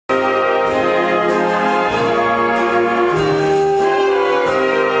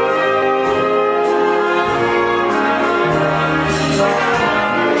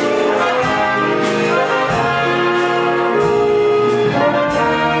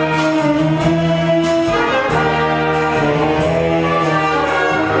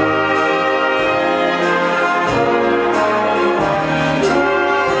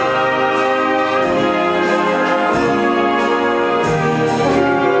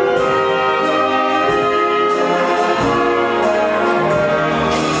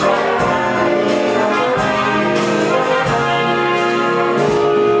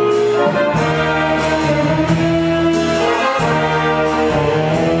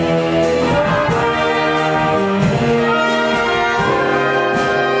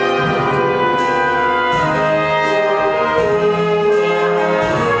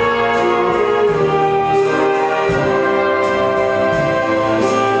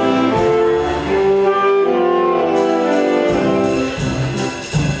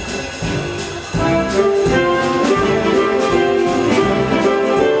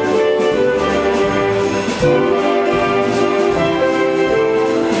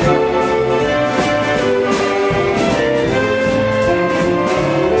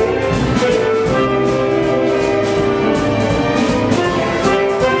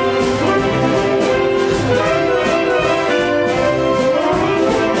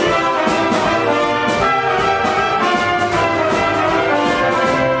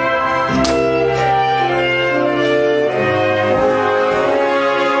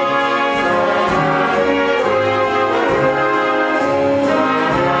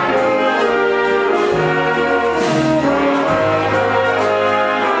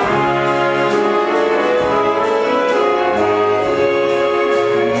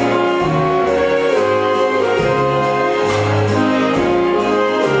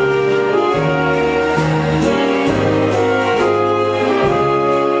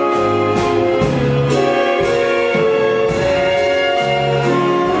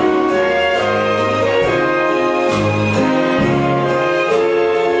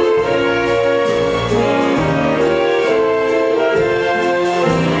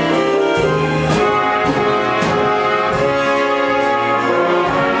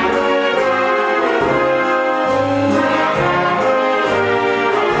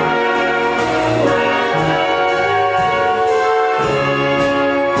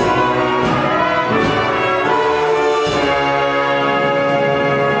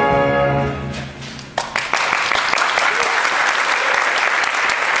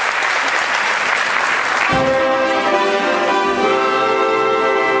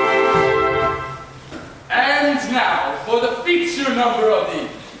number of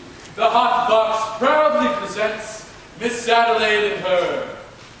the Hot Box proudly presents Miss Adelaide and her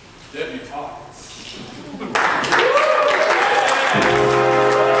debutantes.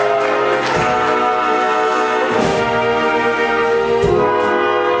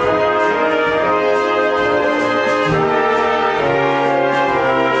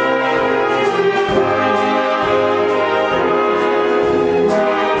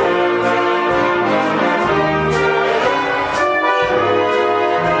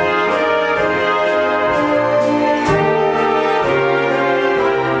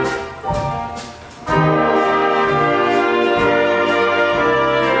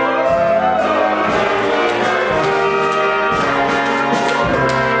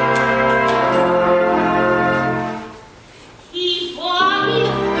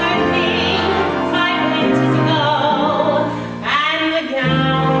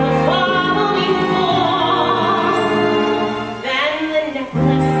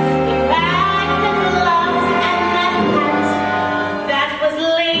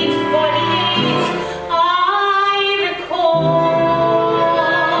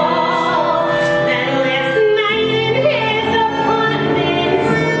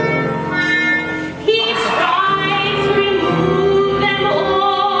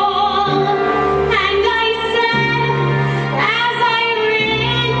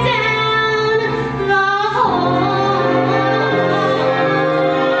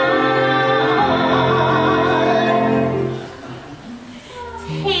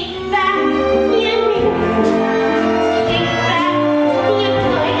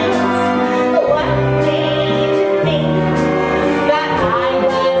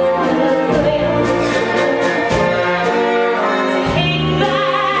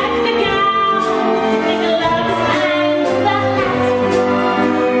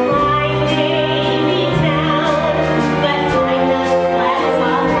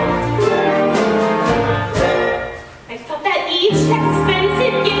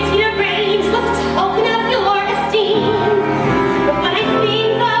 Expensive gift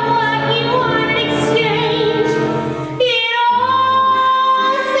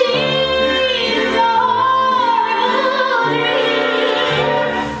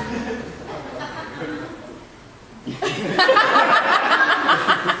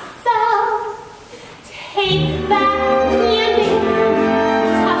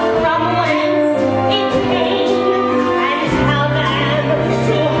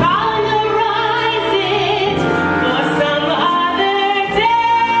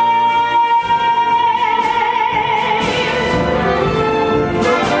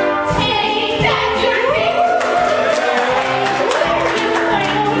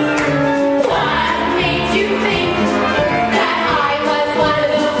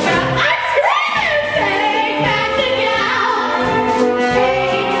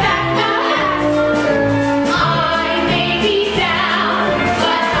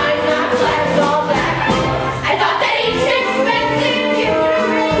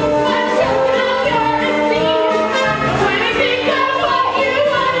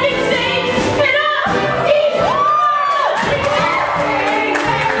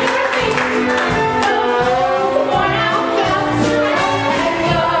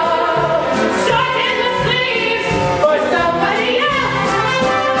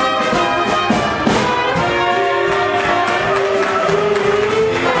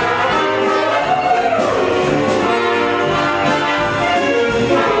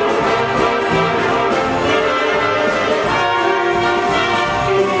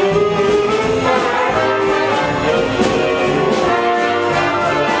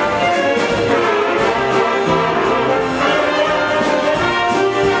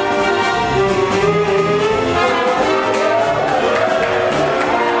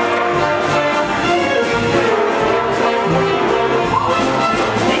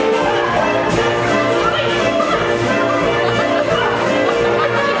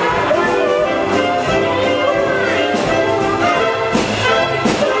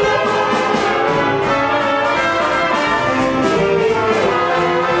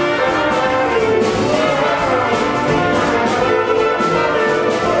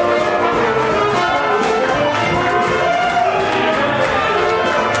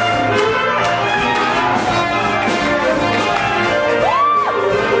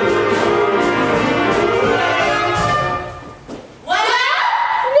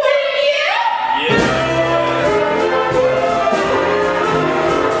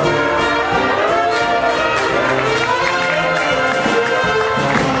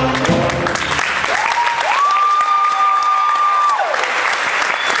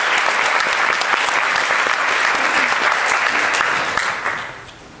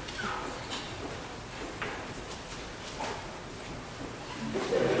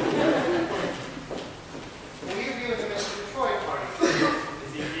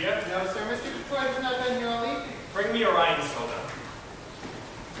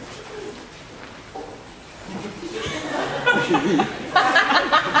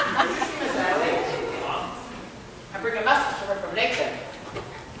Miss Adelaide, I bring a message to her from Nathan.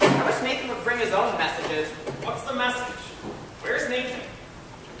 I wish Nathan would bring his own messages. What's the message? Where's Nathan?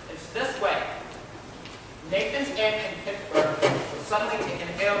 It's this way. Nathan's aunt in Pittsburgh was suddenly taken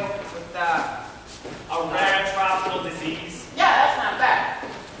ill with A rare tropical disease. Yeah, that's not bad.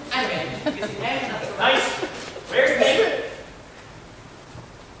 Anyway, you see, Nathan has Nice. Where's Nathan?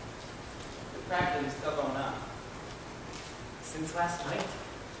 The practice is still going on. Since last night.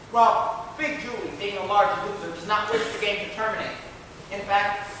 Well, Big Julie, being a large loser, does not wish the game to terminate. In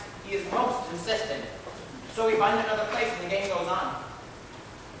fact, he is most insistent. So we find another place and the game goes on.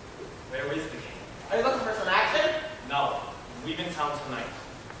 Where is the game? Are you looking for some action? No, leave in town tonight.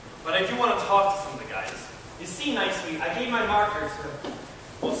 But I do want to talk to some of the guys. You see, nicely, I gave my markers to,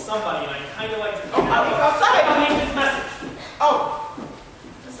 well, somebody, and I kind of like to... Oh, I'll be outside. I'll make this message. Oh,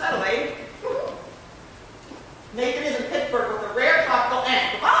 Miss Adelaide. Nathan is in Pittsburgh with a rare tropical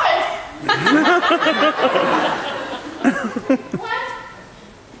ant. Goodbye! What?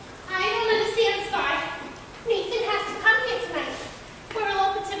 I don't understand, Spy. Nathan has to come here tonight. We're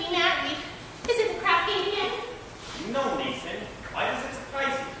all open to be married. Is it the crap game again? You know Nathan. Why does it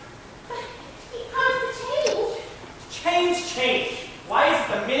surprise you? He promised to change. Change. Why is it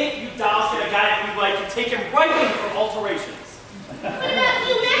the minute you dolls get a guy that we like, you take him right in for alterations? What about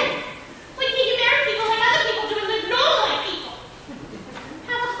you men? When can you marry people like other people do and live normal like people?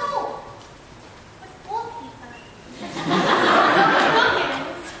 Have a home. With wallpaper.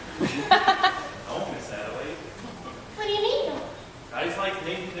 Bookends. No, Miss Adelaide. What do you mean? Guys like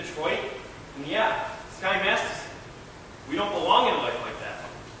Nathan Detroit, and yeah, Sky Masterson. We don't belong in a life like that.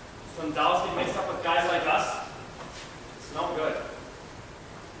 Some dolls get mixed up with guys like us. It's no good.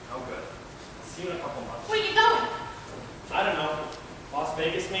 No good. See you in a couple months. Where you going? I don't know. Las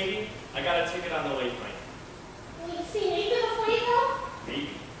Vegas, maybe? I got a ticket on the late night. Will you see Nathan before you go? Maybe.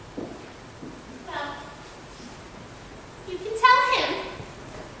 Well, you can tell him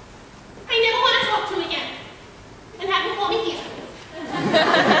I never want to talk to him again. And have him call me here.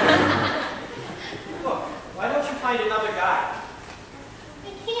 Look, why don't you find another guy? I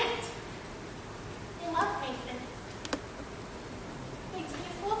can't. I love Nathan. Wait till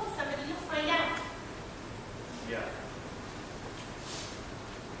you fall for somebody, you'll find out. Yeah.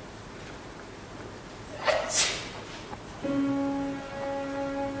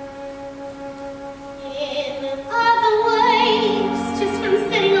 In other ways, just from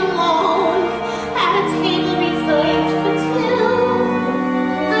sitting alone at a table reserved for two,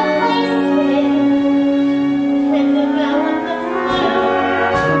 a place can develop the flow.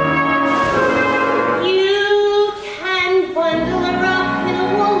 You can bundle her up in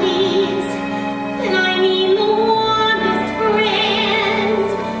woolies, and I mean the warmest brand.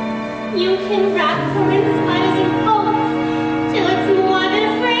 You can wrap her in spiders and coats till it's more than a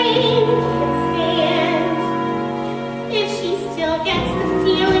frame can stand. If she still gets the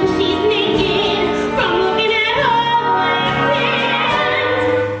feeling she's naked from looking at her like that,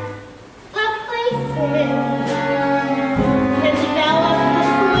 a place can develop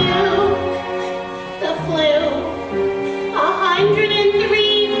the flu,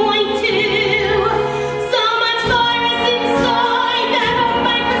 103.2. So much virus inside that a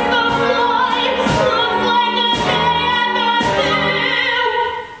microscope slide looks like a day at the zoo.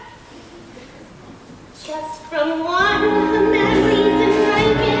 Just from one of the memories in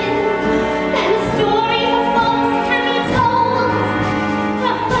writing, and a story of folks can be told.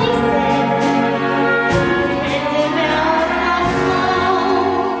 The places can develop a flow.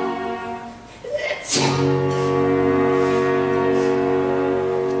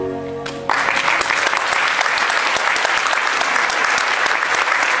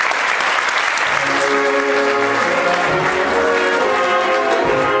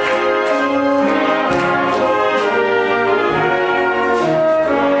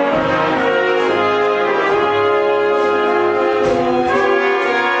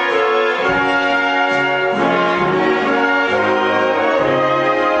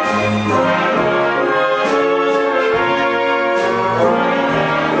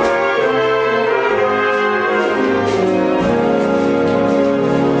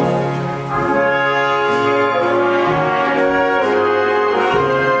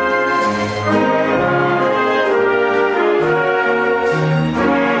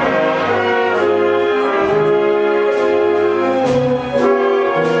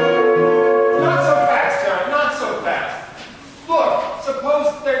 Not so fast, John, not so fast. Look,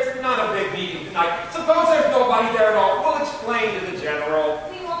 suppose there's not a big meeting tonight. Suppose there's nobody there at all. We'll explain to the general.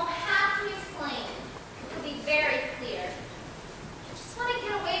 We won't have to explain. It'll be very clear. I just want to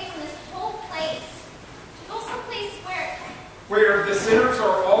get away from this whole place. Go someplace where where the sinners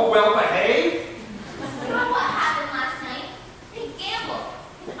are all well behaved? You know what happened last night? They gambled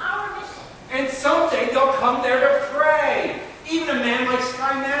in our mission. And someday they'll come there to pray. Even a man like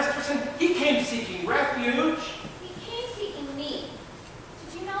Sky Masterson, he came seeking refuge. He came seeking me.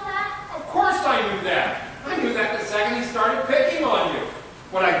 Did you know that? Of course I knew that. I knew that the second he started picking on you.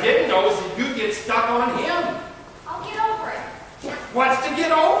 What I didn't know is that you'd get stuck on him. I'll get over it. What's to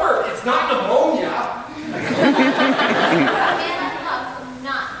get over? It's not pneumonia. A man I love will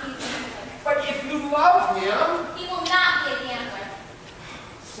not be a gambler. But if you love him... He will not be a gambler.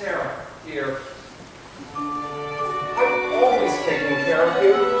 Sarah, dear, I've always taken care of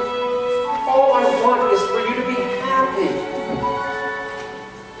you. All I want is for you to be happy.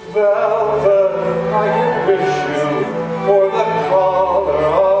 Velvet, I can wish you for the color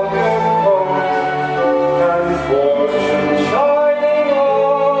of your coat and fortune shining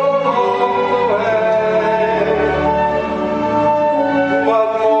all along the way. But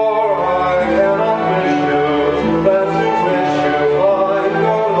more I cannot wish you than to wish you find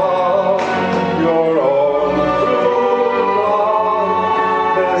your love, your own true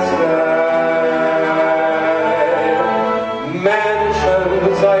love this day.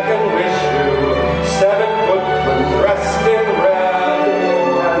 Mansions I can wish you, 7 footmen dressed in red,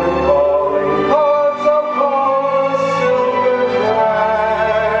 and calling cards upon a silver tray.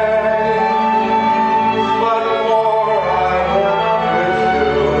 But more I cannot wish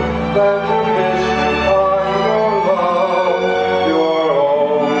you than to wish you find your love, your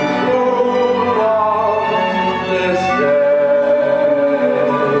own true love this day.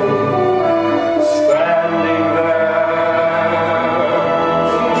 Standing there,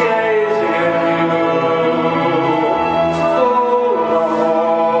 gazing at you, oh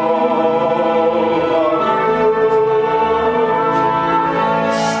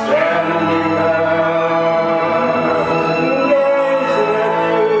standing there, gazing at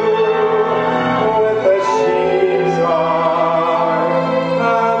you, with a sheep's eye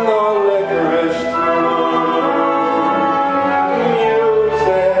and the licorice too.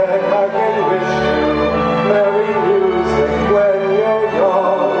 Music, I can wish you merry music when you're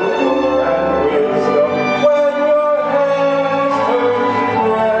young, and wisdom when your hands turn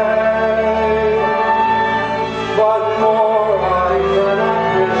gray. But more I cannot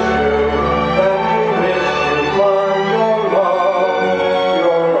wish you than to wish you find your love,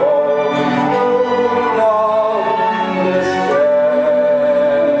 your own true love this day.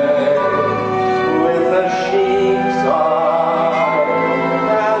 With a sheep's eye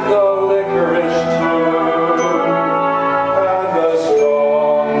and the licorice too, and the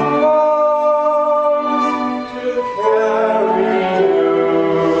strong arms to carry you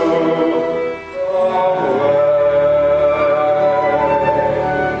away.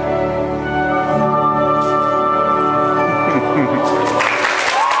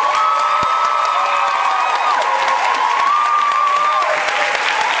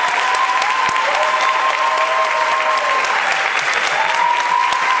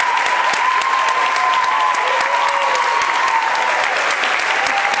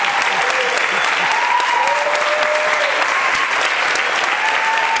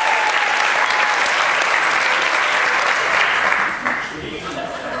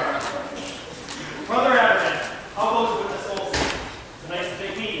 Brother Everett, how goes it with the Solstice? It's a nice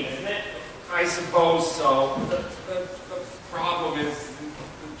big meeting, isn't it? I suppose so. The problem is the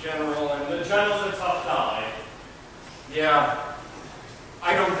general The and general's a tough guy. yeah.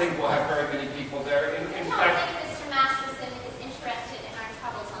 I don't think we'll have very many people there. In I don't fact, think Mr. Masterson is interested in our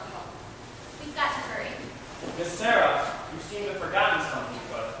troubles, Uncle. We've got to hurry. Miss Sarah, you seem to have forgotten something,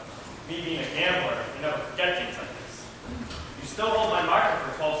 but me being a gambler, I never forget things like this. You still hold my marker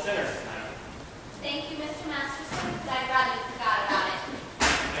for 12 sinners tonight. Thank you, Mr. Masterson, but I'd rather you forgot about it.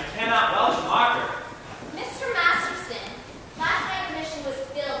 I cannot relish a marker. Mr. Masterson, last night the mission was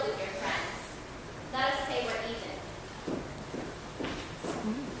filled with your friends. Let us say we're even.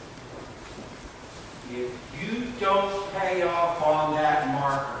 if you don't pay off on that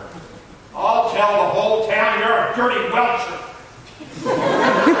marker, I'll tell the whole town you're a dirty welcher.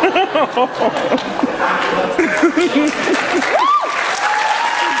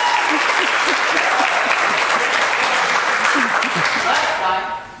 Last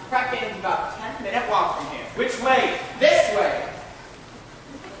time, Prep Game's about a 10-minute walk from here. Which way? This way.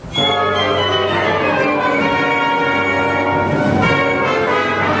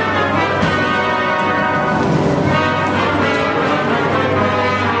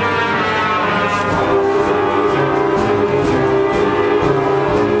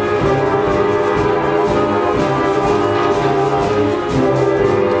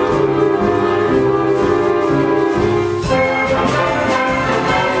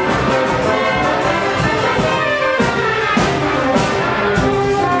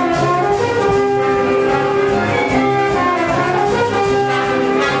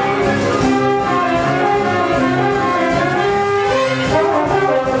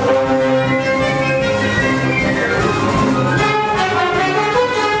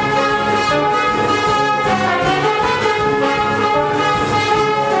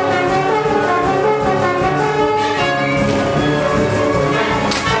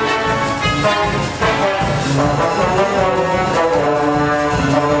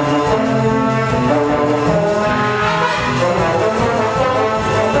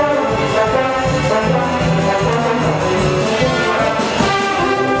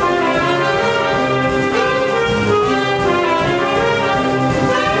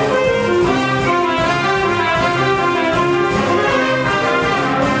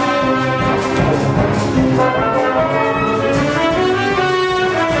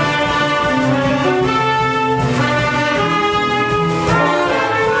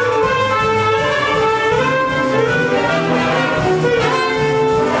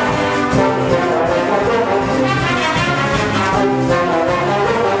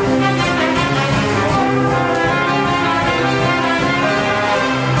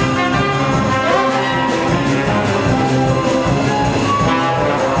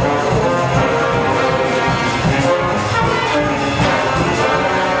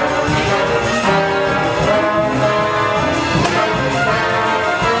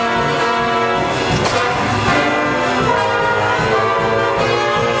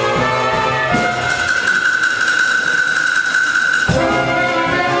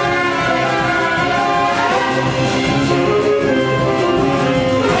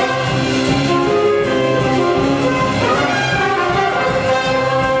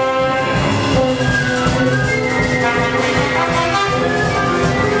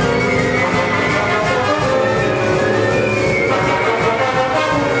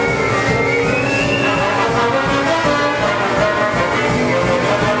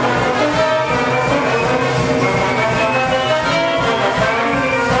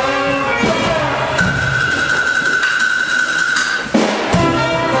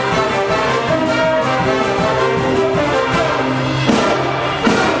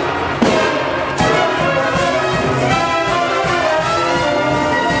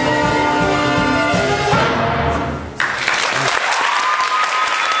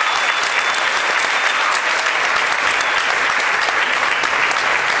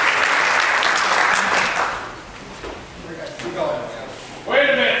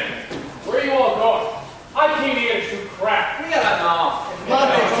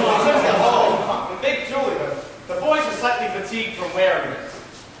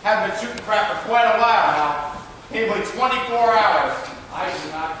 Haven't been shooting crap for quite a while now. Maybe 24 hours. I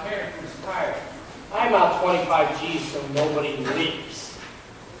do not care who's tired. I'm out 25 G's so nobody leaves.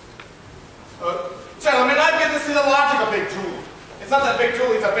 Gentlemen, I get to see the logic of Big Julie. It's not that Big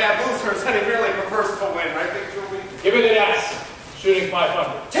Julie's a bad loser, it's that he really prefers to win, right, Big Julie? Give it an S. Shooting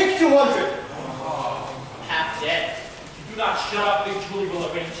 500. Take 200. Half dead. If you do not shut up, Big Julie will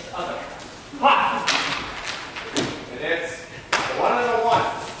arrange the other. Ha! And it's the 1 and a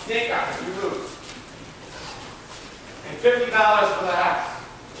 1. Snake out if you lose. And $50 for the house.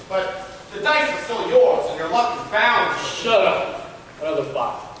 But the dice are still yours, and your luck is bound. Shut up. Another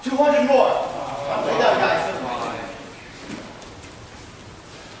 5. 200 more. Lay down, guys.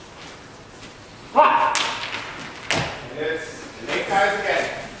 Ha! And it's snake eyes again.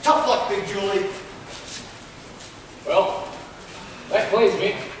 Tough luck, Big Julie. Well, that plays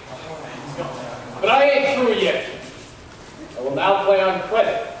me. But I ain't through yet. I will now play on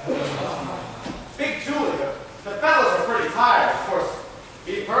credit. Big Julie, the fellas are pretty tired. Of course,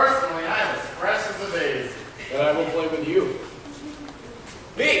 me personally, I am as fresh as a daisy. Then I will play with you.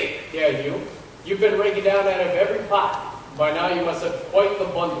 Me? Yeah, you. You've been raking down out of every pot. By now you must have quite the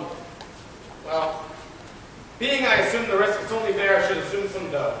bundle. Well, being I assume the risk is only fair, I should assume some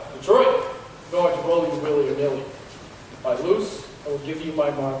dough. Detroit, I'm going to roll you willy or nilly. If I lose, I will give you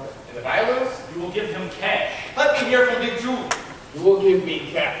my marker. And if I lose, You will give him cash. let me hear from Big Julie. You will give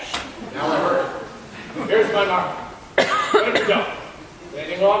me cash. Now I heard Here's my marker. Ready to go.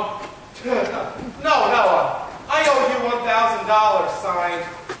 Anything wrong? it. No, I owe you $1,000 signed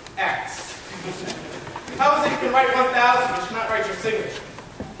X. How is it you can write 1,000 but you not write your signature?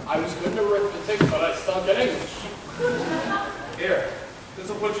 I was good in arithmetic, but I stunk at English. Here, this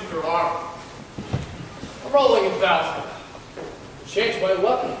will put you through armor. I'm rolling 1,000. To change my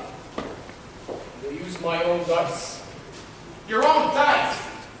luck, I will use my own dice. Your own dice.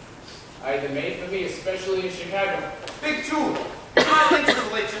 I had them made for me, especially in Chicago. Big Julie, not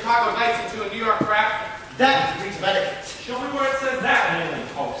interpolate Chicago dice into a New York crap. That is a breach of etiquette. Show me where it says that in Alien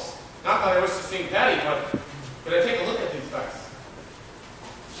Post. Not that I wish to seem petty, but I take a look at these dice.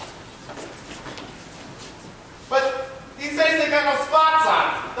 But these days they got no spots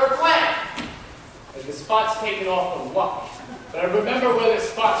on them. They're blank. And the spot's taken off the luck. But I remember where the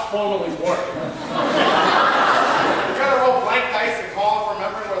spots formerly were. You're gonna roll blank dice and call for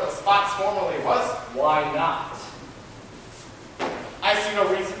remembering where the spots formerly was? Why not? I see no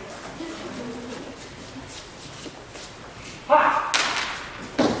reason. Ha!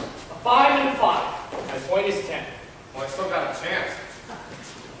 A 5 and a 5. My point is 10. Well, I still got a chance.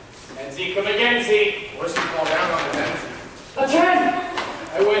 And Z, come again, Z. Wish you fall down on the 10. A 10!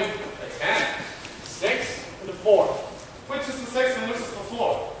 I win. A 10. 6 and a 4. Which is the 6 and which is the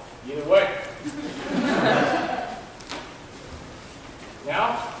 4? Either way.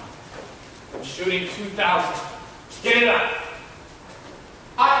 Now, I'm shooting 2,000. Get it up.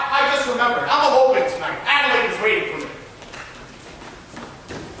 I just remembered. I'm eloping tonight. Adelaide is waiting for me.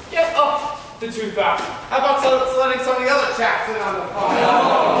 Get up to 2,000. How about letting some of the other chaps in on the phone?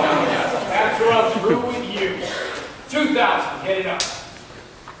 After I'm through with you. 2,000. Get it up.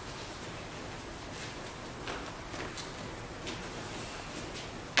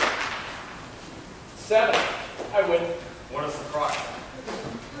 Seven. I win. What a surprise.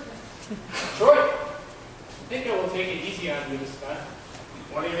 Troy, I think I will take it easy on you this time.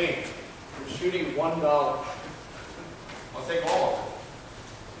 What do you mean? You're shooting $1. I'll take all of it.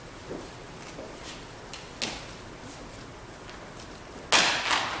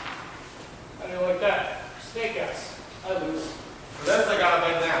 How do you like that? Snake eyes. I lose. For this, I gotta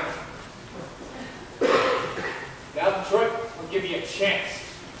bend down. Now, Detroit, I'll give you a chance.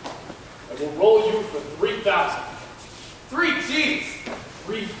 I will roll you for 3,000. 3 G's.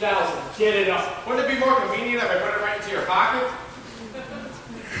 3,000. Get it up. Wouldn't it be more convenient if I put it right into your pocket?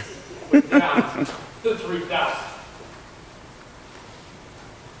 Put down the 3,000.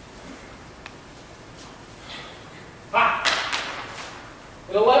 Ha!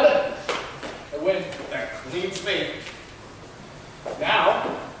 An 11. I win. That cleans me.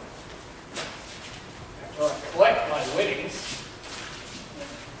 Now, after I collect my winnings,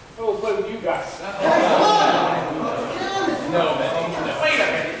 I will play with you guys. No, man. No. Wait a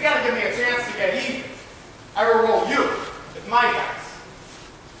minute. You gotta give me a chance to get even. I will roll you with my dice.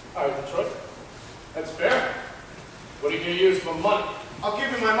 All right, Detroit. That's fair. What are you going to use for money? I'll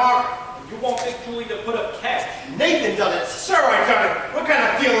give you my marker. You won't think Julie to put up cash. Nathan done it. Sure I done it. What kind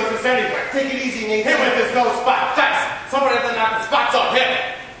of deal is this anyway? Take it easy, Nathan. Him with his no spot dice. Somebody doesn't have the spots on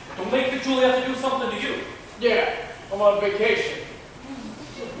him. Don't make the Julie have to do something to you. Yeah, I'm on vacation.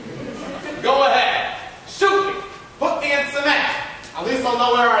 Go ahead. Shoot me. Put me in cement. At least I'll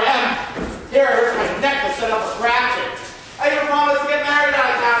know where I am. Here, here's my necklace set up with ratchet. I even promised to get married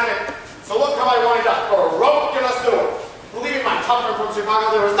out of town in it. So look how I wind up. For a rope and a stool. Believing my tucker from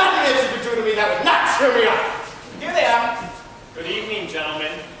Chicago, there was nothing that you could do to me that would not cheer me up. Here they are. Good evening,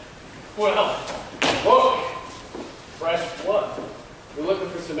 gentlemen. Well, whoa. Fresh blood. We're looking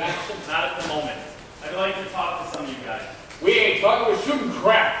for some action? Not at the moment. I'd like to talk to some of you guys. We ain't talking, we're shooting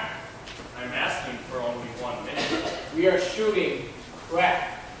crap. I'm asking for only 1 minute. We are shooting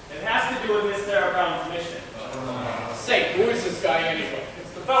crap. It has to do with Miss Sarah Brown's mission. Say, who is this guy anyway?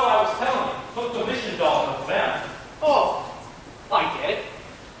 It's the fellow I was telling you. Took the mission doll with them. Oh, I get it.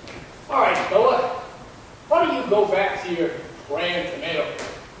 All right, fella. Why don't you go back to your brand tomato?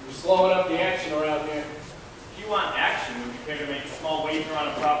 You're slowing up the action around here. If you want action, would you care to make a small wager on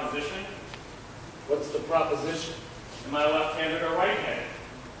a proposition? What's the proposition? Am I left-handed or right-handed?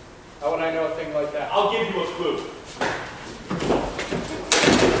 How would I know a thing like that? I'll give you a clue.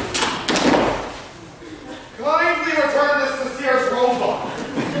 Kindly return this to Sears Roebuck.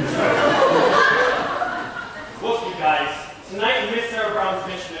 Look, you guys. Tonight in Miss Sarah Brown's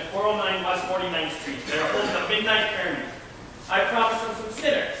mission at 409 West 49th Street, they're holding a midnight prayer meeting. I promised them some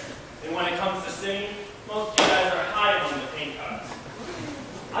sinners. And when it comes to singing, most of you guys are high on the paint cards.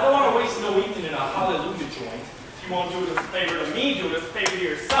 I don't want to waste no evening in a hallelujah joint. If you won't do this favor to me, do this favor to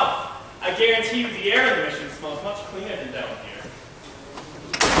yourself. I guarantee you the air in the mission smells much cleaner than down here.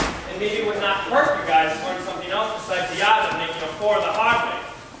 And maybe it would not hurt you guys to learn something else besides the odds of making a 4 the hard way.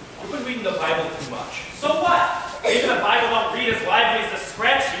 You've been reading the Bible too much. So what? Maybe the Bible don't read as lively as the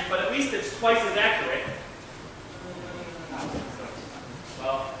scratch sheet, but at least it's twice as accurate.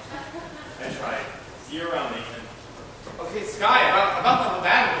 Well, I tried. See you around, Nathan. Okay, Sky, about the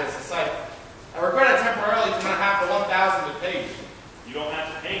Havana business, I regret I temporarily do not have the 1,000 to pay you. You don't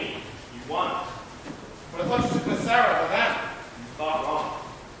have to pay me. You won. But I thought you took Miss Sarah to Havana. You thought wrong.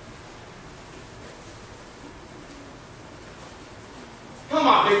 Come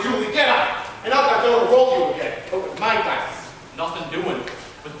on, Big Julie, get up. And I'm not going to roll you again, but with my dice. Nothing doing.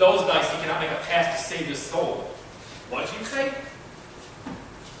 With those dice, he cannot make a pass to save his soul. What'd you say?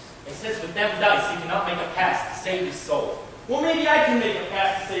 It says with them dice, he cannot make a pass to save his soul. Well, maybe I can make a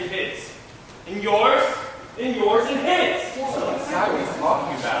pass to save his. And yours, and yours, and his. What Sky was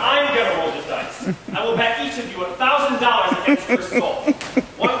talking about? I'm gonna roll the dice. I will bet each of you $1,000 against your soul.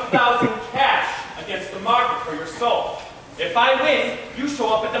 1,000 cash against the market for your soul. If I win, you show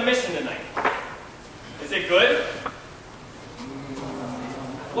up at the mission tonight. Is it good?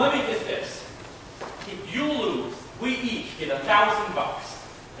 Let me get this. If you lose, we each get $1,000.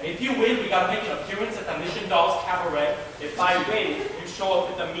 And if you win, we gotta make an appearance at the Mission Dolls Cabaret. If I win, you show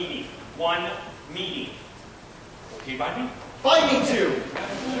up at the meeting. 1 meeting. Okay by me? Buy me too.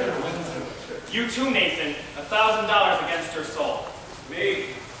 You too, Nathan. $1,000 against your soul.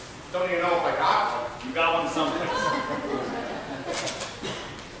 Me? Don't even know if I got one. You got one someplace.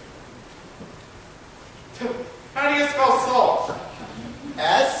 How do you spell soul?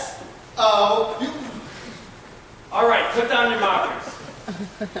 S-O-U. All right, put down your markers.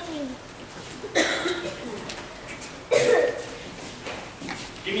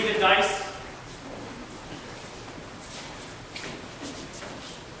 Give me the dice.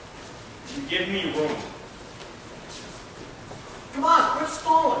 And give me room. Come on, quit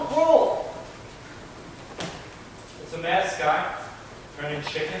stalling. Roll. What's the matter, Sky? Turning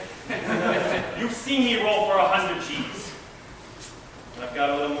chicken? You've seen me roll for 100 G's. And I've got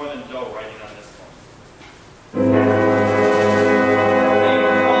a little more than dough writing on this one. They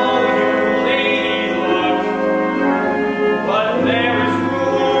call you Lady Luck, but there is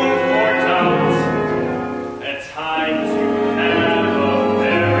room for doubt. At times you have a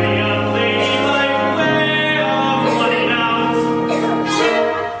very unladylike way of running out.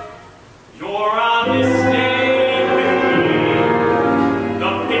 You're on this day with me. The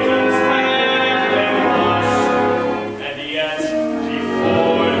pigeons have been washed, and yet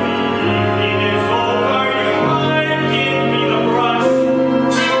before the evening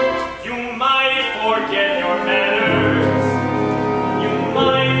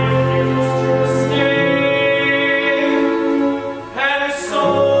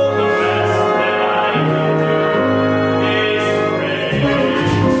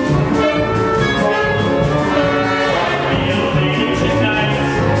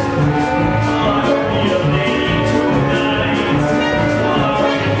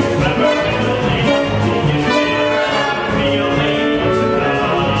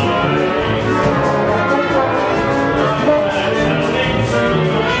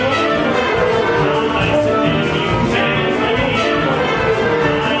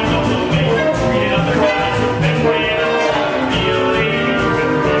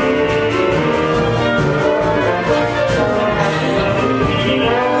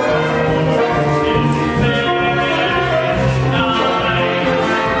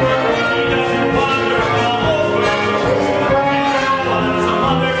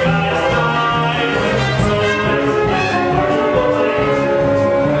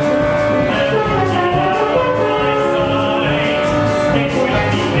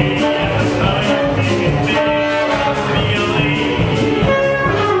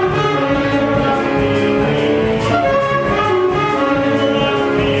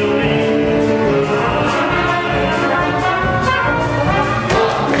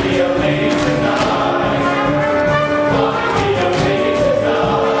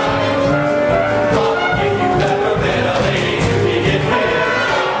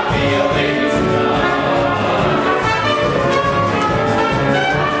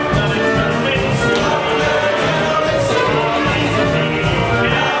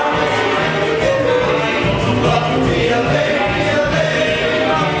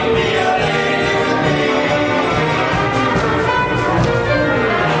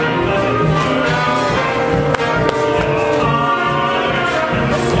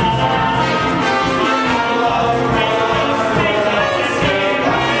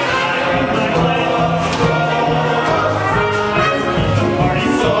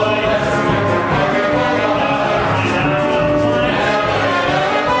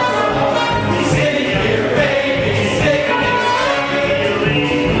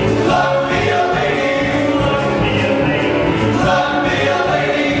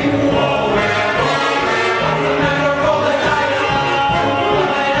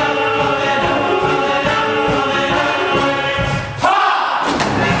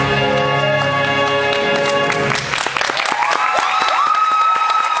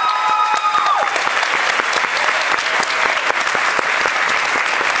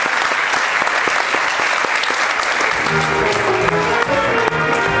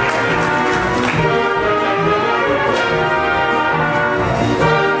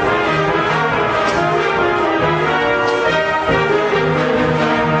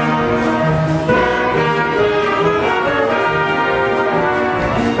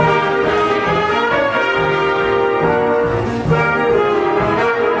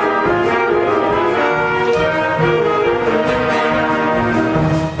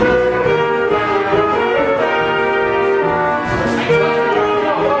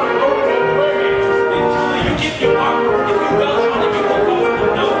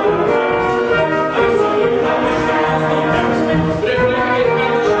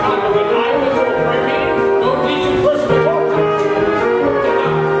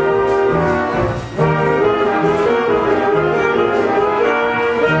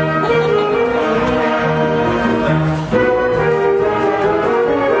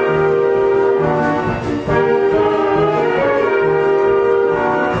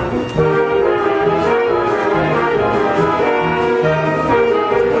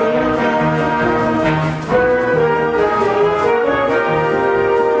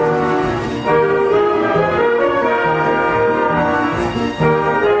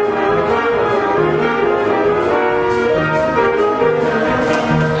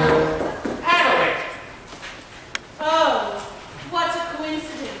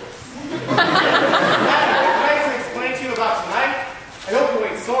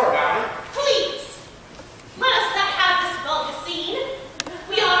sore about it. Please, let us not have this vulgar scene.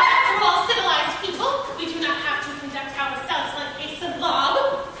 We are, after all, civilized people. We do not have to conduct ourselves like a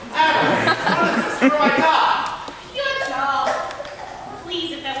slob. Adam, what is this for my God? You're dull.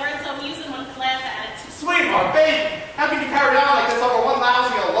 Please, if that weren't so amusing, one could laugh at it. Sweetheart, baby, how can you carry on like this over one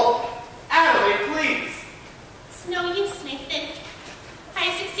lousy elopement? Adelaide, please. It's no use, Nathan. I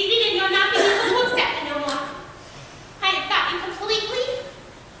have succeeded in your not being able to accept me no more. I have got you completely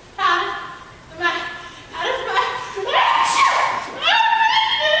out of my...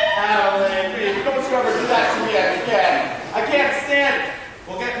 Adelaide, baby, don't you ever do that to me again. I can't stand it.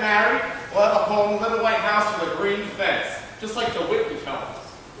 We'll get married, we'll have a home, live in a white house with a green fence, just like the Whitney homes.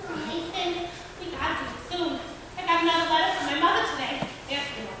 Nathan, we gotta do it soon. I got another letter from my mother today,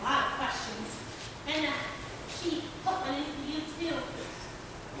 asking a lot of questions. And she put one in for you too.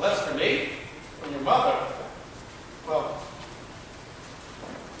 Less for me? From your mother? Well...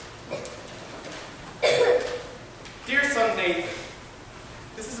 Dear son Nathan,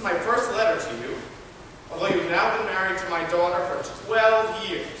 this is my first letter to you, although you've now been married to my daughter for 12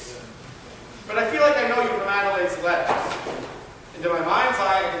 years. But I feel like I know you from Adelaide's letters. And to my mind's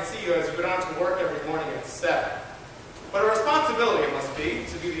eye, I can see you as you go down to work every morning at 7. What a responsibility it must be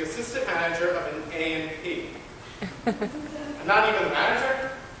to be the assistant manager of an A&P. I'm not even the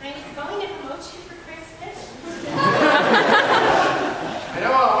manager? I was going to promote you for Christmas. I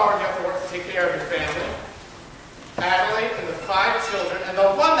know how hard you have to work to take care of your family. Adelaide and the 5 children and the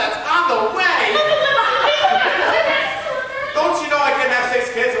one that's on the way! Don't you know I can't have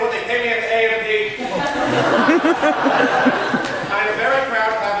 6 kids and what they pay me at the A&P? I am very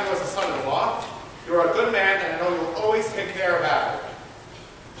proud to have you as a son-in-law. You're a good man and I know you'll always take care of Adelaide.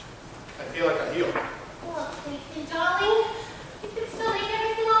 I feel like I'm healed. Well, Nathan, darling, you can still make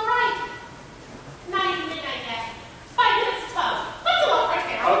everything all right. Not even midnight yet. 5 minutes to 12. Let's go up right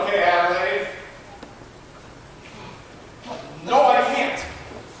now. Okay, Adelaide. No, I can't.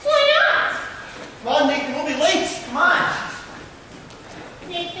 Why not? Come on, Nathan, we'll be late. Come on.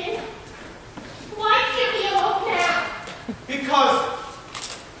 Nathan, why can't we elope now? Because,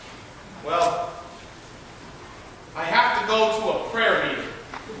 well, I have to go to a prayer meeting.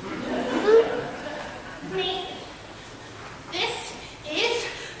 Nathan, this is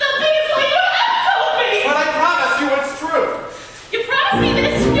the biggest lie you ever told me! But I promise you it's true. You promised me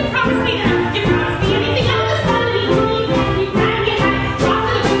this, you promised me that, you promised me anything under the sun, and you rang me back, dropped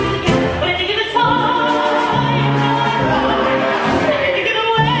to the truth again, but I think it's time. I think it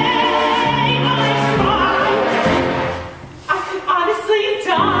away, I could honestly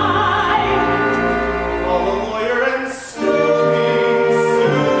die. All the lawyer and sue me.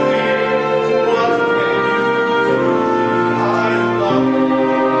 What can you do? I love you.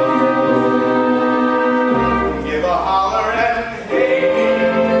 Give a holler and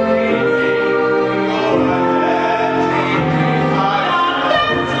hey.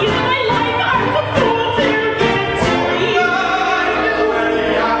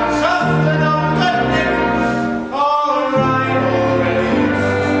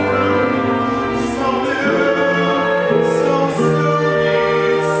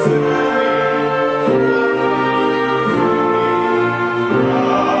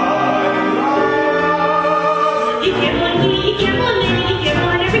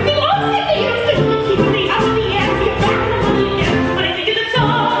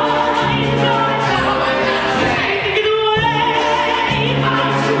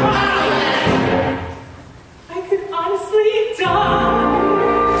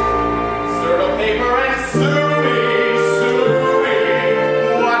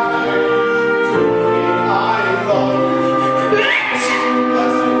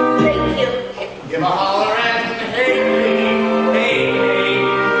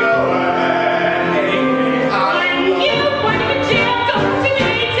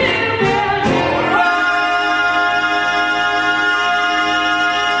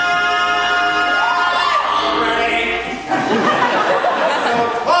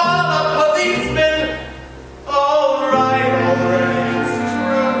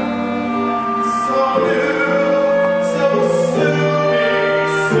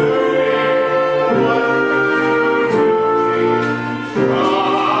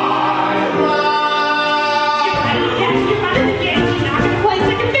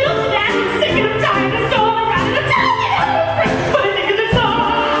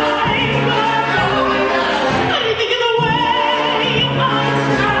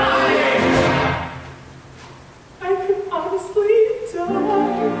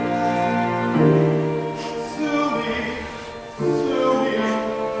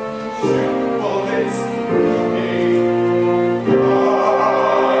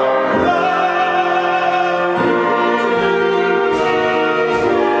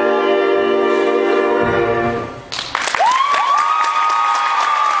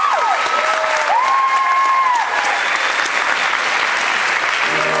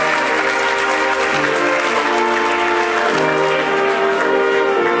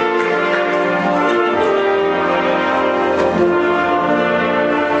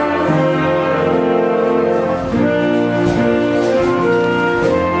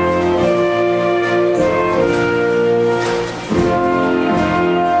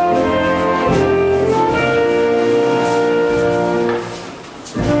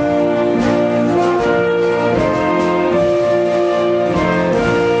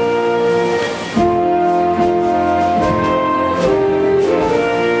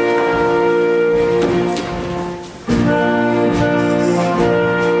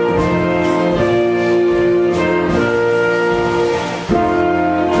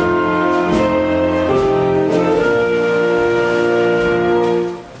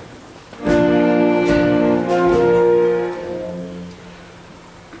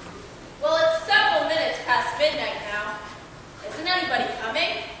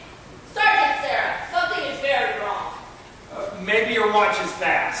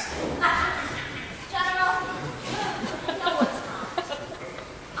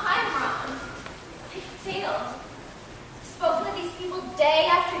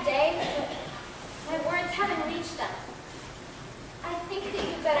 haven't reached them. I think that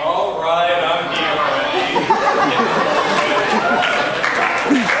you better... All right, I'm here already.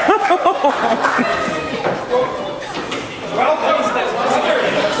 Welcome,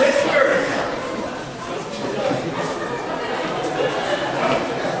 sister.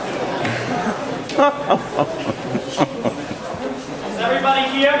 Is everybody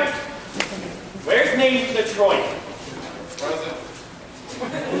here? Where's Nate Detroit? Present.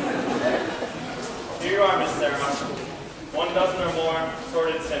 Here you are, Miss Sarah. 1 dozen or more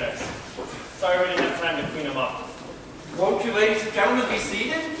assorted sinners. Sorry we didn't have time to clean them up. Won't you ladies and gentlemen be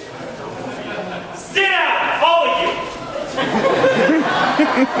seated? Sit down, all of you!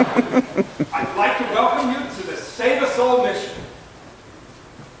 I'd like to welcome you to the Save a Soul mission.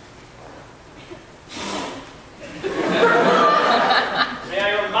 May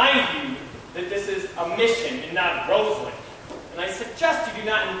I remind you that this is a mission and not Roseland, and I suggest you do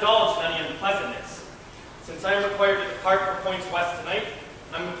not indulge in any unpleasantness. Since I am required to depart for Points West tonight,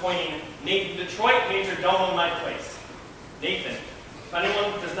 I'm appointing Nathan Detroit Major Domo in my place. Nathan, if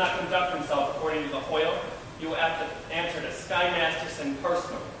anyone does not conduct himself according to the Hoyle, you will have to answer to Sky Masterson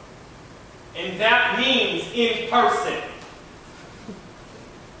personally. And that means in person.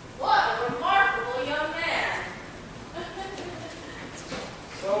 What a remarkable young man.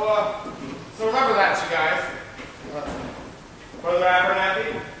 So remember that, you guys. Brother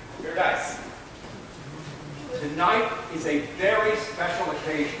Abernathy, your dice. Tonight is a very special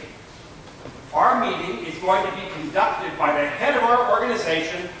occasion. Our meeting is going to be conducted by the head of our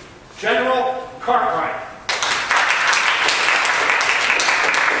organization, General Cartwright.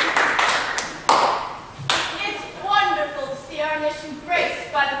 It's wonderful to see our mission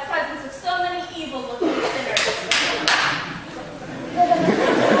graced by the presence of so many evil-looking sinners.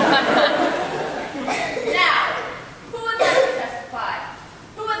 Now, who would like to testify?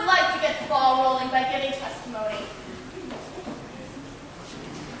 Who would like to get the ball rolling by giving testimony?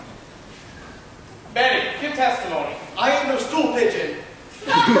 Betty, give testimony. I ain't no stool pigeon. I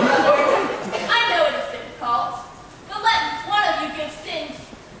know it is difficult, but let one of you give sin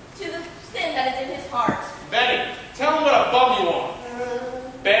to the sin that is in his heart. Betty, tell him what a bum you are.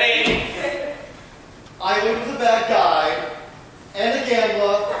 Betty. Eileen was a bad guy and a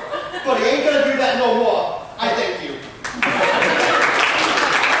gambler, but he ain't gonna do that no more. I thank you.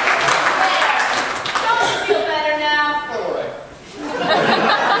 Don't you feel better now? I'm all right.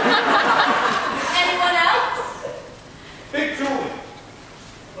 Anyone else? Big Julie.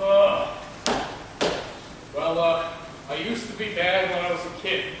 I used to be bad when I was a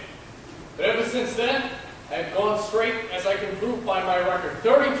kid. But ever since then, I have gone straight, as I can prove by my record.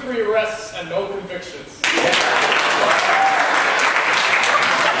 33 arrests and no convictions.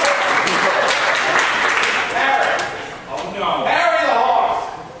 Harry. Oh, no. Harry the horse.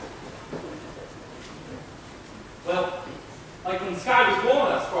 Well, like when Sky was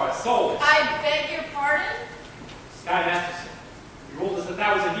warning us for our souls. I beg your pardon? Sky Masterson, you ruled us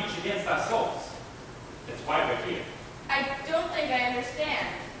 1,000 each against our souls. That's why we're here. I don't think I understand.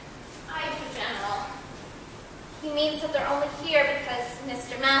 I do, General. He means that they're only here because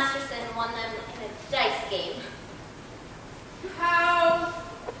Mr. Masterson won them in a dice game. How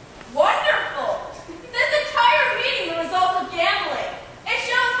wonderful! This entire meeting, the result of gambling. It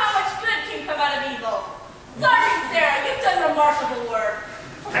shows how much good can come out of evil. Sergeant Sarah, you've done remarkable work.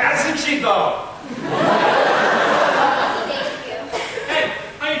 Hasn't she, though? Thank you. Hey,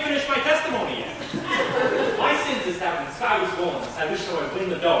 I ain't finished my testimony yet. My sins is that when Sky was born, I wish I would win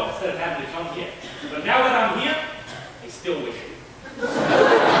the dough instead of having to come here. But now that I'm here, I still wish it.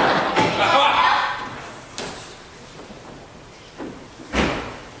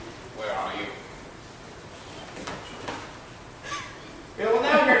 Where are you? We will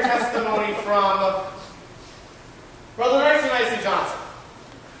now hear testimony from Brother Nicey Johnson.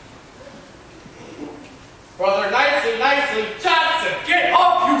 Brother Nicey Johnson! Get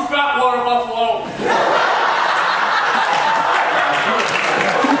up, you fat water buffalo!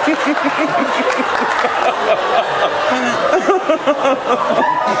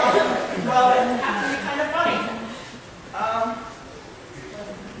 Well, it happened to be kind of funny.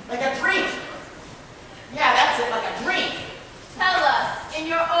 Like a dream. Yeah, that's it, like a dream. Tell us, in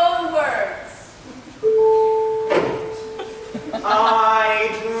your own words. I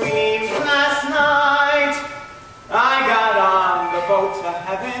dreamed last night I got on the boat to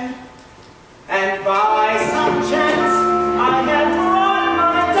heaven, and by some chance I had brought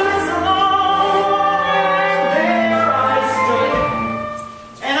my dice along, and there I stood,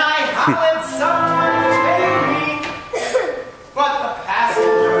 and I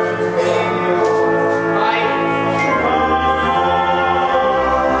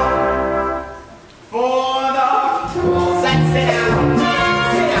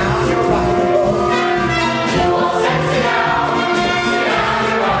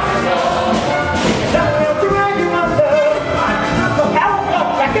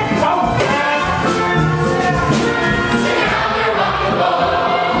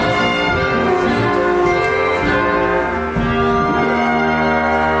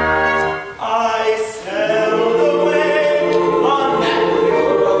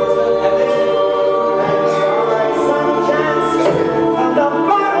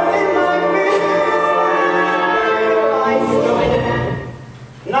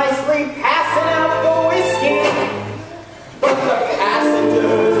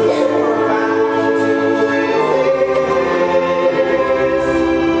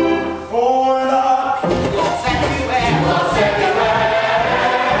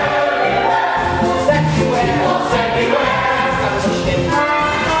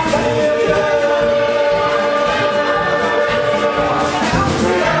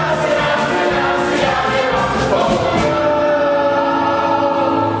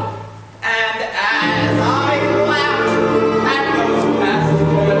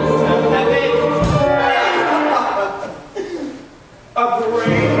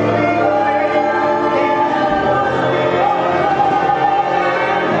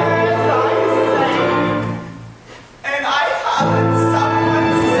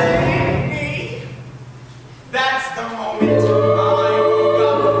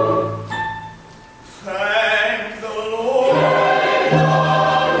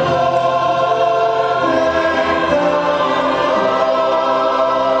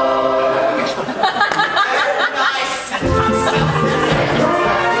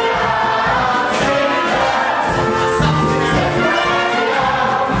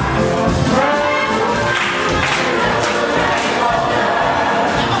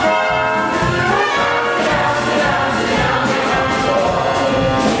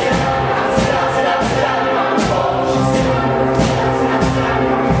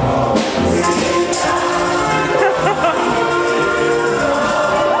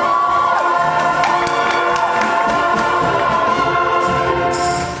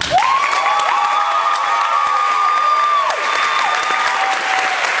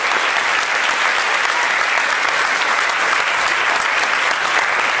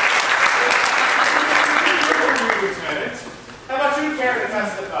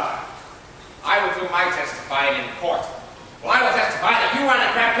testify? I will do my testifying in court. Well, I will testify that you ran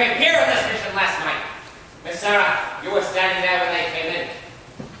a crab cave here in this mission last night. Miss Sarah, you were standing there when they came in.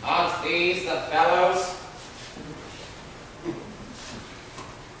 Aren't these the fellows?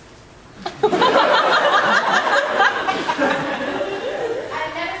 I've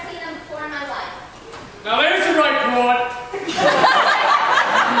never seen them before in my life. Now there's the right chord.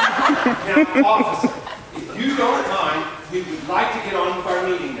 Now, officer, if you don't mind, we would like to get on with our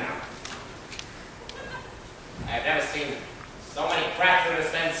meeting now. I have never seen so many crab shooters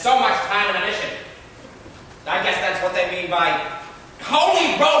spend so much time in a mission. I guess that's what they mean by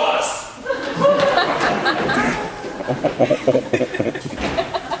holy rollers.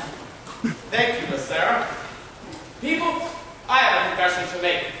 Thank you, Miss Sarah. People, I have a confession to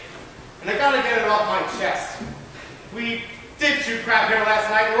make, and I gotta get it off my chest. We did shoot crap here last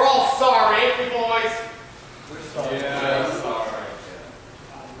night. We're all sorry, ain't we, boys? We're sorry. Yeah, sorry.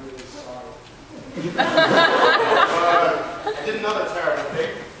 I'm really sorry. I didn't know that terrible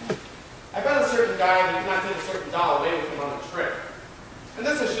thing. I bet a certain guy that did not take a certain doll away with him on the trip. And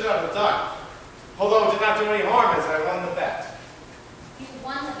this I should have done. Although it did not do any harm as I won the bet. You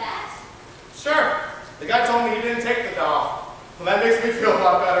won the bet? Sure. The guy told me he didn't take the doll. Well, that makes me feel a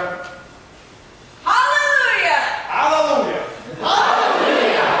lot better. Hallelujah! Hallelujah!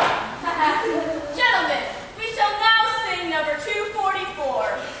 Hallelujah! Gentlemen, we shall now sing number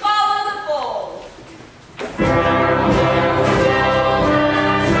 244, Follow the Fold.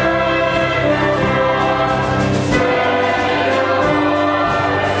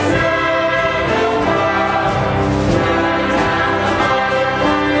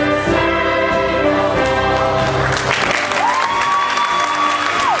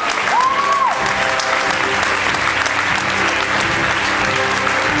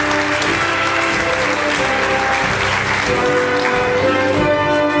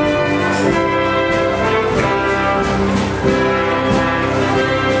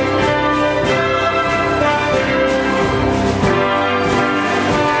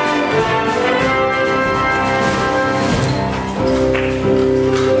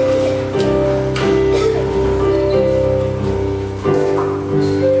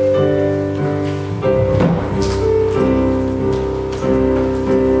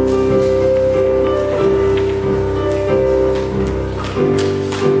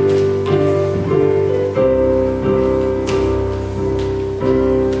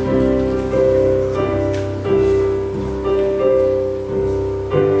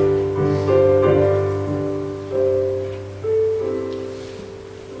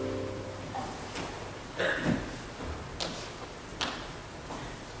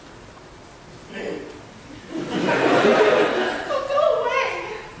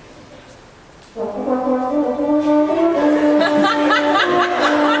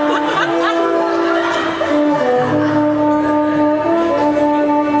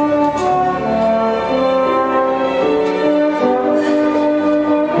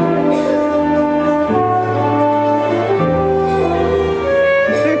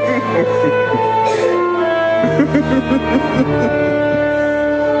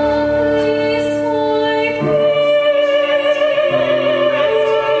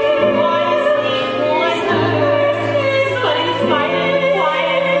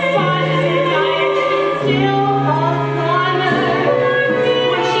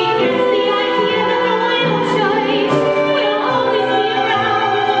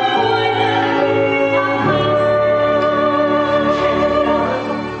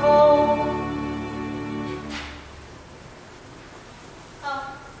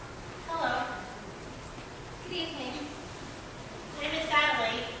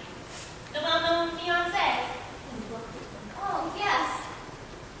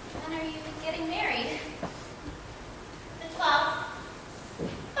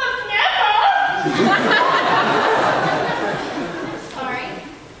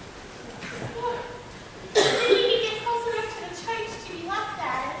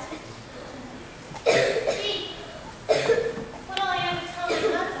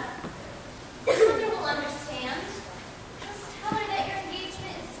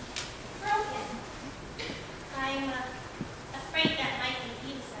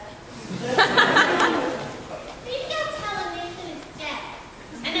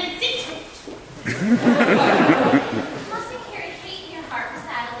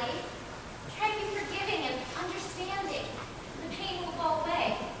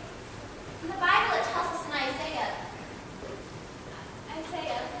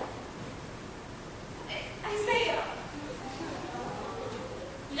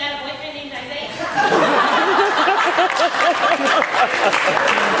 You got a boyfriend named Isaiah? Isaiah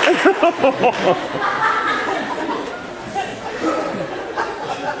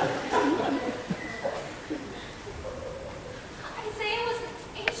was an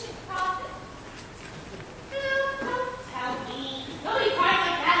ancient prophet. Don't tell me. Nobody cries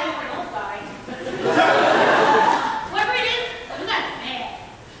like that over an old guy. Whoever it is, you got mad.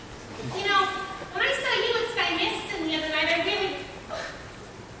 You know, when I saw you and Sky Masterson the other night, I really...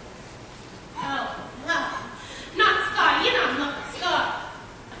 Oh, no. Not Sky. You're not looking Sky.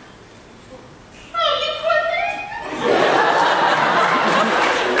 Oh, you poor thing.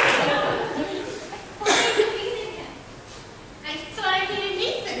 I thought I hated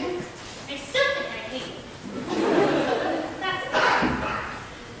Nathan. I still think I hate him. That's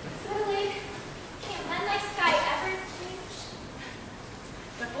Really? Can't men like Sky ever change?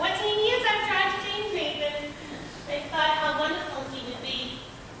 For 14 years I've tried to change Nathan. I thought how wonderful he would be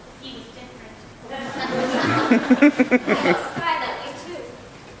if he was different. I love Sky that way too.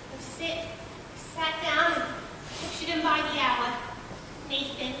 Sat down and pictured him by the hour.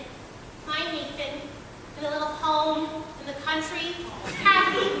 Nathan, my Nathan, in a little home in the country,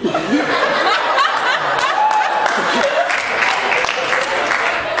 happy.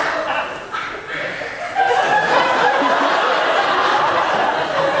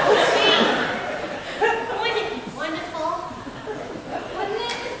 Wouldn't it be wonderful? Wouldn't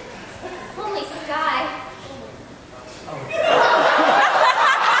it? Only Sky.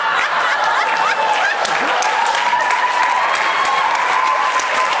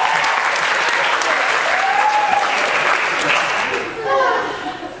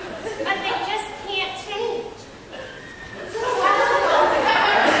 But they just can't change.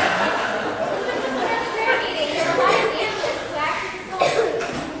 Prayer meeting, there were a lot of gamblers who acted as though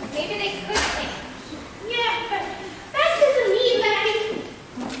maybe they could change. Yeah, but that doesn't mean that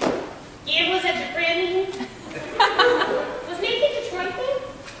gamblers at your prayer meeting? Was Nathan Detroit thing?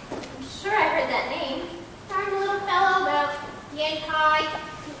 I'm sure I heard that name. Darn little fellow about yay high,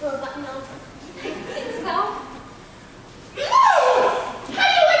 little button nose. I think so. How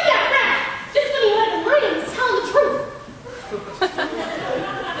do you like that rat? Just when you let him lie and he's telling the truth.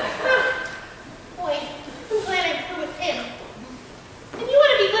 Boy, I'm glad I'm through with him. And you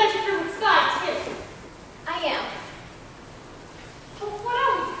ought to be glad you're through with Sky, too. I am. But what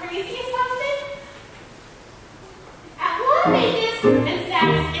are we, crazy or something? At Las Vegas and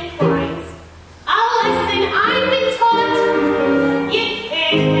Saks and Klein's, a lesson I've been taught. You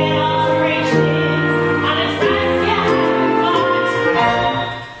can't get alterations on a dress you haven't bought.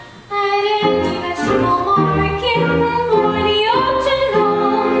 At any vegetable market from Borneo to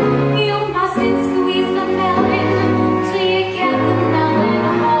Nome, you mustn't squeeze the melon till you get the melon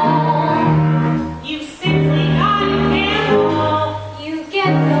home. You simply gotta gamble. You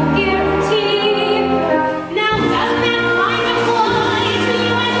get no guarantee. Now doesn't that kind of apply to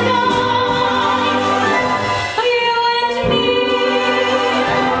you and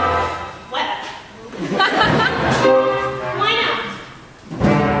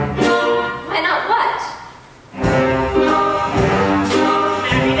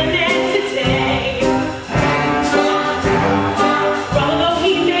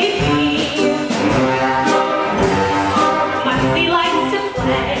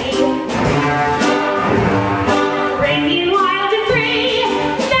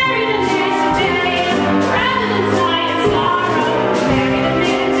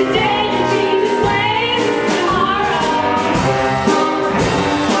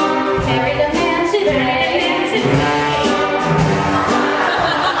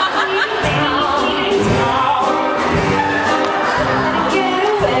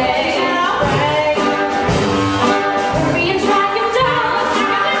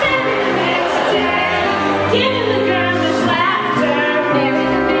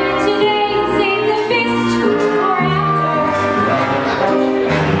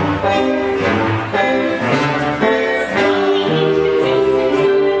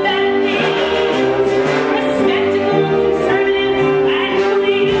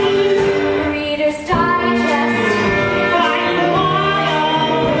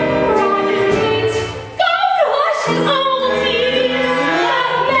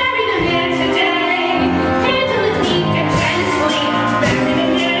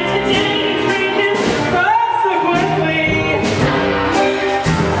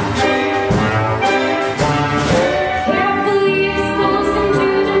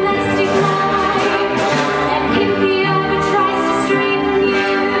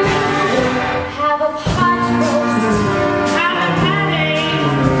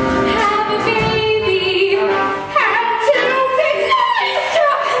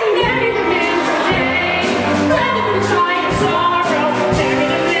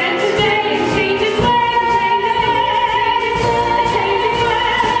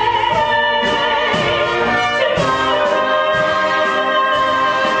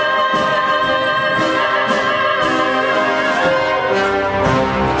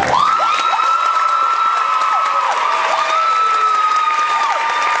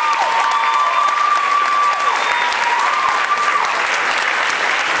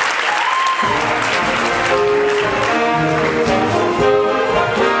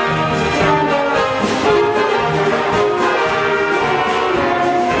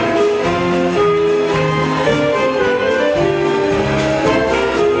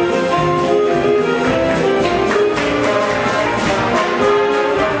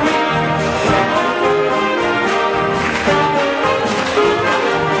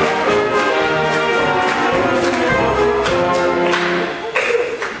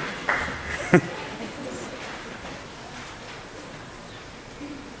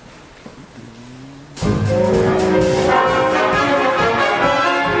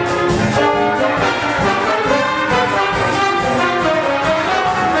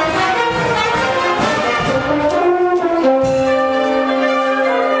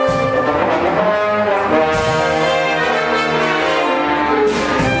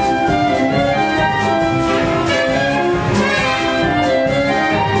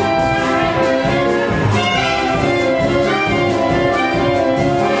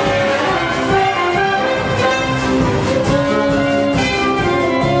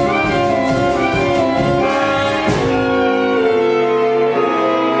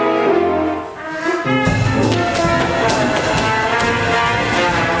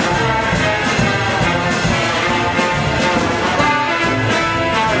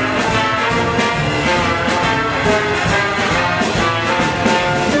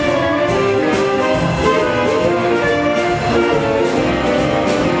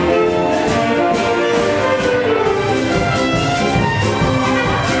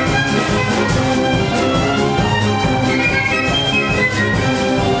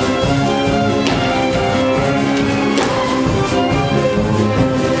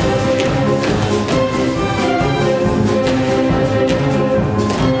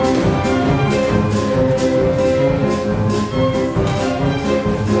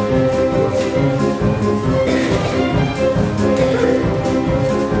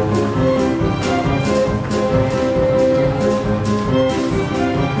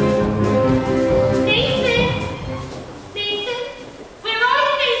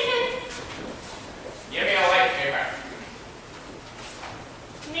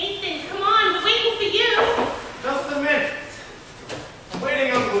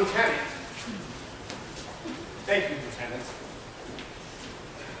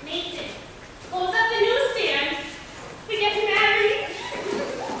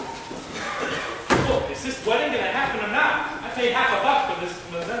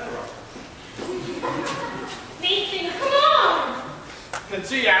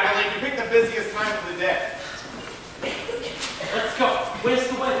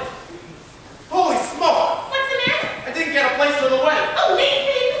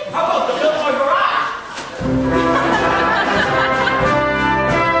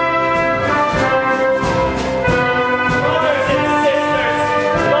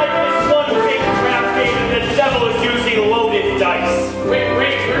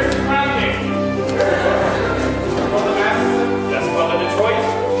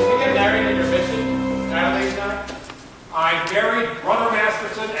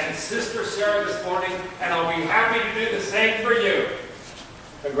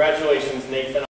Congratulations, Nathan.